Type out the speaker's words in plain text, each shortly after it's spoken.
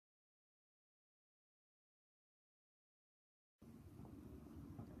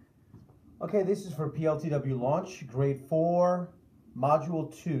Okay, this is for PLTW launch, grade 4,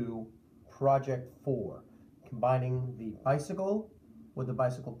 module 2, project 4, combining the bicycle with the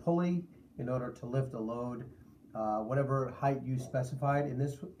bicycle pulley in order to lift a load, whatever height you specified. In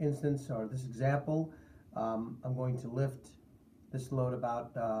this instance, or this example, I'm going to lift this load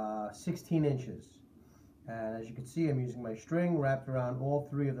about 16 inches. And as you can see, I'm using my string wrapped around all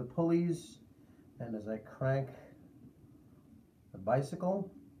 3 of the pulleys, and as I crank the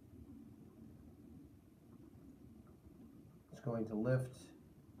bicycle, going to lift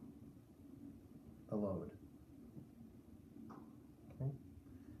the load. Okay.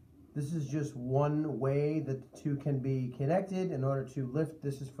 This is just one way that the two can be connected in order to lift.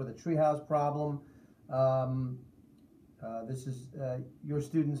 This is for the treehouse problem. This is your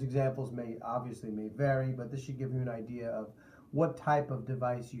students' examples may vary, but this should give you an idea of what type of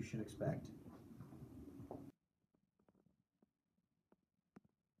device you should expect.